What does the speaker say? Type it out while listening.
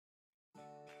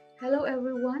Hello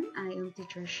everyone, I am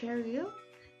Teacher Cheryl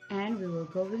and we will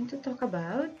going to talk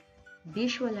about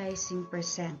visualizing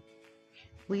percent.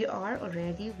 We are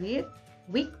already with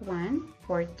week 1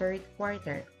 for third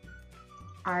quarter.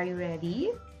 Are you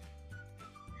ready?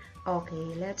 Okay,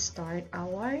 let's start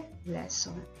our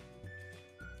lesson.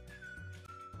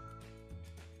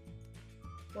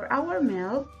 For our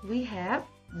MELP, we have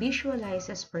visualize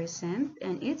as percent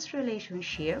and its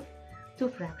relationship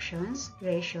to fractions,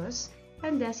 ratios,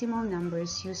 and decimal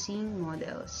numbers using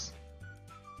models.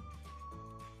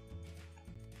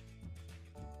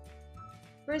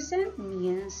 Percent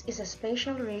means is a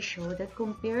special ratio that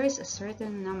compares a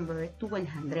certain number to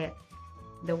 100.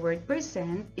 The word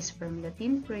percent is from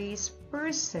Latin phrase per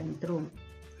centum.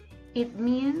 It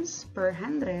means per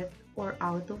hundred or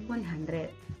out of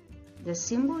 100. The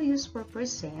symbol used for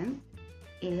percent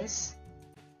is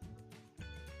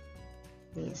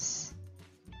this.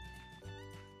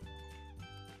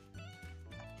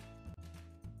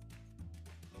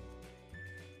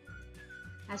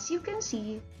 As you can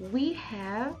see, we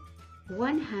have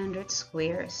 100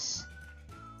 squares,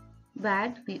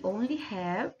 but we only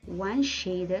have one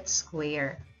shaded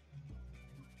square.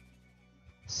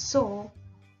 So,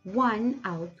 1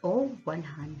 out of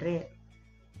 100.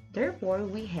 Therefore,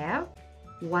 we have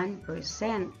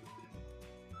 1%.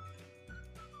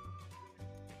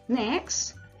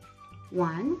 Next,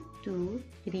 1, 2,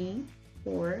 3,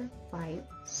 4, 5,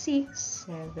 6,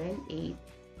 7, 8,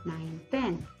 9,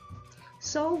 10.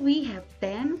 So we have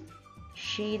 10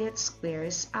 shaded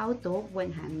squares out of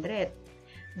 100.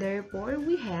 Therefore,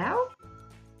 we have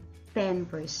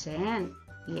 10%.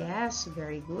 Yes,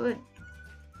 very good.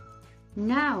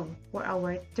 Now, for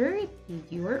our third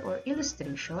figure or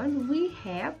illustration, we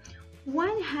have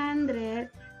 100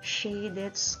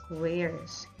 shaded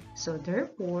squares. So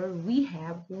therefore, we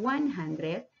have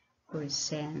 100%.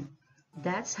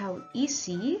 That's how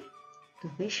easy to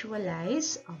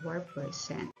visualize our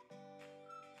percent.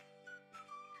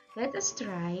 Let us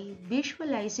try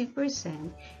visualizing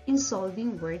percent in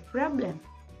solving word problem.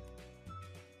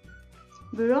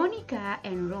 Veronica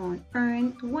and Ron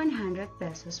earned 100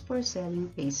 pesos for selling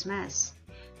face masks.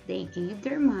 They gave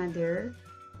their mother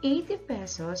 80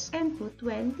 pesos and put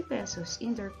 20 pesos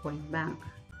in their coin bank.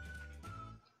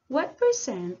 What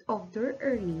percent of their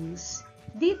earnings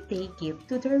did they give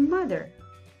to their mother?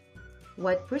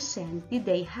 What percent did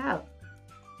they have?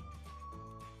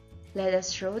 Let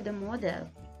us show the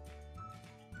model.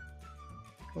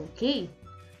 Okay,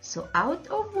 so out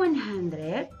of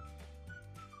 100,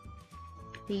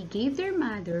 they gave their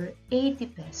mother 80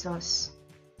 pesos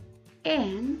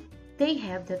and they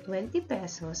have the 20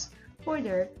 pesos for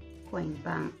their coin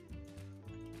bank.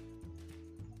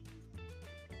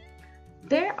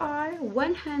 There are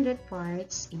 100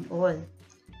 parts in all.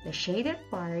 The shaded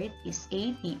part is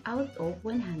 80 out of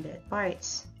 100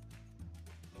 parts.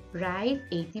 Write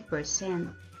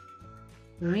 80%.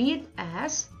 Read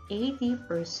as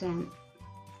 80%.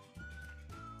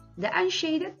 The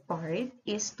unshaded part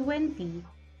is 20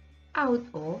 out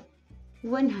of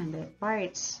 100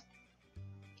 parts.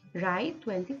 Write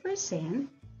 20%.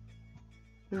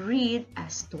 Read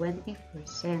as 20%.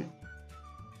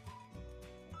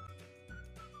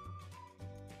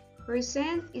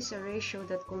 Percent is a ratio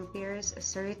that compares a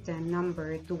certain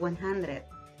number to 100.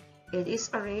 It is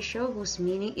a ratio whose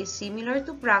meaning is similar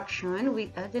to fraction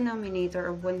with a denominator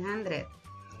of 100.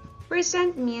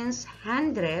 Percent means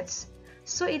hundreds,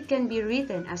 so it can be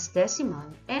written as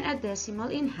decimal, and a decimal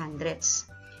in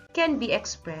hundreds can be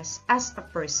expressed as a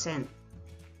percent.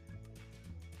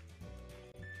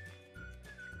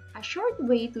 A short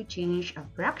way to change a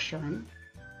fraction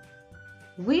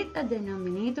with a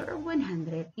denominator of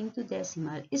 100 into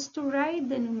decimal is to write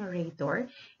the numerator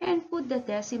and put the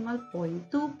decimal point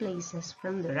 2 places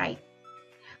from the right.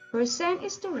 Percent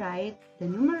is to write the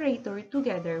numerator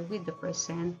together with the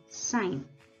percent sign.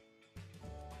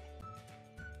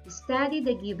 Study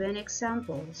the given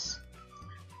examples.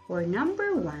 For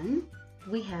number 1,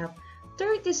 we have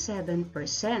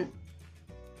 37%.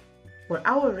 For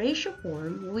our ratio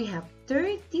form, we have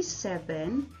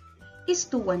 37 is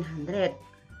to 100.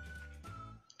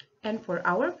 And for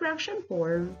our fraction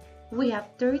form, we have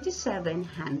 37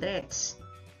 hundredths.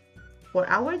 For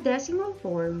our decimal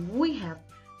form, we have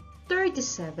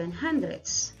 37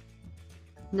 hundredths.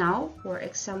 Now, for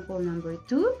example number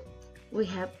 2, we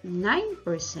have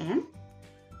 9%.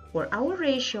 For our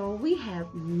ratio, we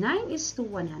have 9 is to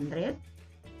 100.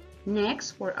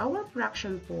 Next, for our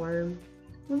fraction form,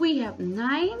 we have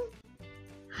 9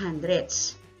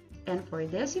 hundredths. And for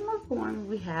decimal form,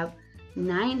 we have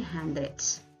 9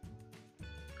 hundredths.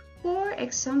 For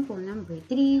example number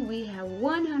 3, we have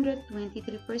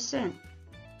 123%.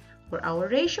 For our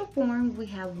ratio form, we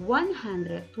have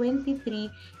 123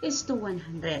 is to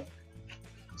 100.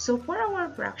 So for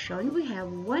our fraction, we have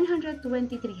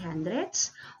 123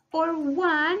 hundredths or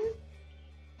 1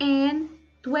 and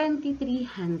 23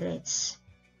 hundredths.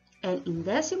 And in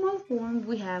decimal form,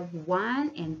 we have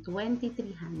 1 and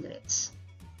 23 hundredths.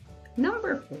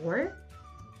 Number 4,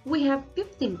 we have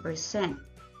 15%.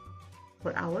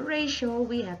 For our ratio,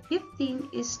 we have 15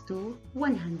 is to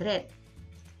 100.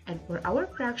 And for our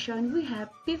fraction, we have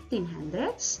 15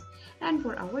 hundredths. And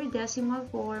for our decimal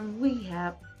form, we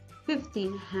have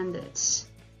 15 hundredths.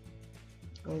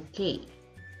 Okay.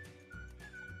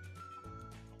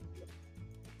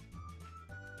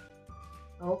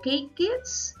 Okay,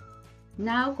 kids.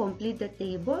 Now complete the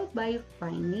table by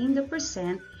finding the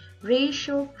percent,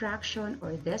 ratio, fraction,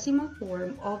 or decimal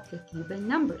form of the given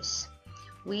numbers.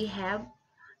 We have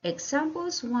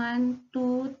examples 1,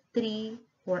 2, 3,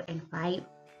 4, and 5.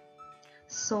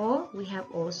 So, we have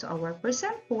also our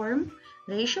percent form,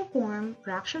 ratio form,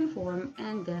 fraction form,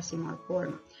 and decimal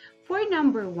form. For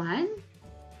number 1,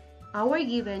 our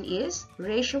given is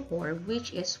ratio form,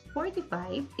 which is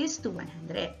 45 is to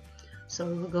 100. So,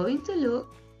 we're going to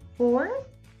look for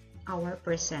our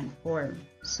percent form.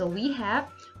 So, we have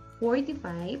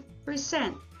 45%.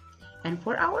 And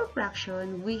for our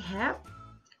fraction, we have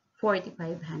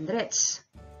 45 hundredths.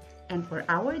 And for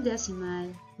our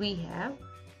decimal, we have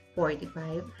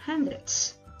 45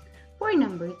 hundredths. For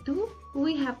number 2,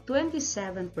 we have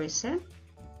 27%.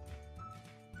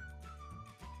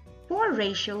 For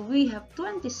ratio, we have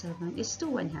 27 is to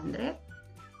 100.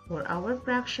 For our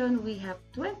fraction, we have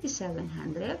 27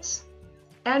 hundredths.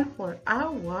 And for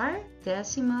our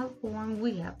decimal form,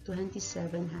 we have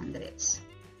 27 hundredths.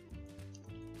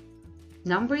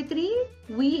 Number 3,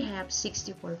 we have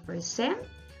 64%.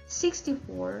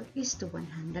 64 is to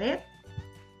 100.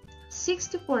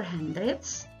 64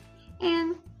 hundredths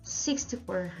and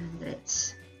 64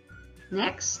 hundredths.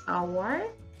 Next, our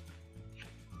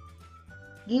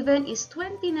given is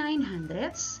 29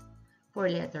 hundredths. For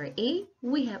letter A,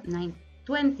 we have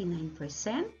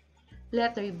 29%.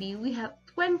 Letter B, we have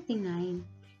 29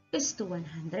 is to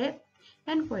 100.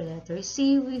 And for letter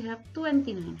C, we have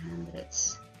 29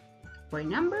 hundredths. For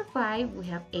number 5, we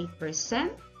have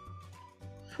 8%.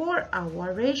 For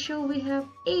our ratio, we have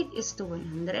 8 is to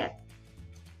 100.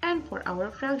 And for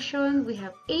our fraction, we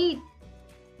have 8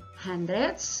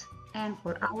 hundredths. And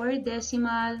for our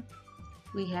decimal,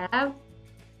 we have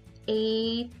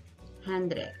 8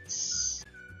 hundredths.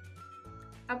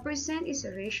 A percent is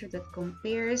a ratio that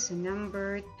compares a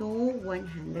number to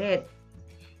 100.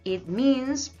 It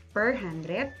means per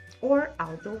hundred or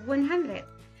out of 100.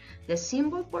 The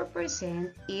symbol for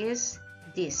percent is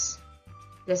this.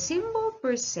 The symbol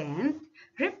percent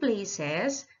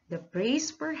replaces the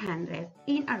place per hundred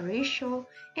in a ratio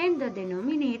and the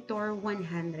denominator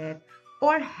 100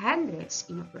 or hundredths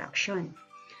in a fraction.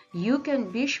 You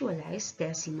can visualize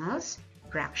decimals,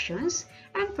 fractions,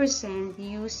 and percent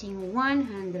using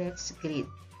 100ths grid.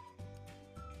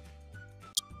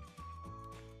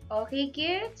 Okay,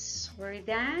 kids, we're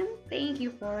done. Thank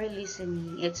you for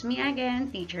listening. It's me again,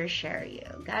 Teacher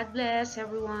Cheryl. God bless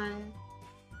everyone.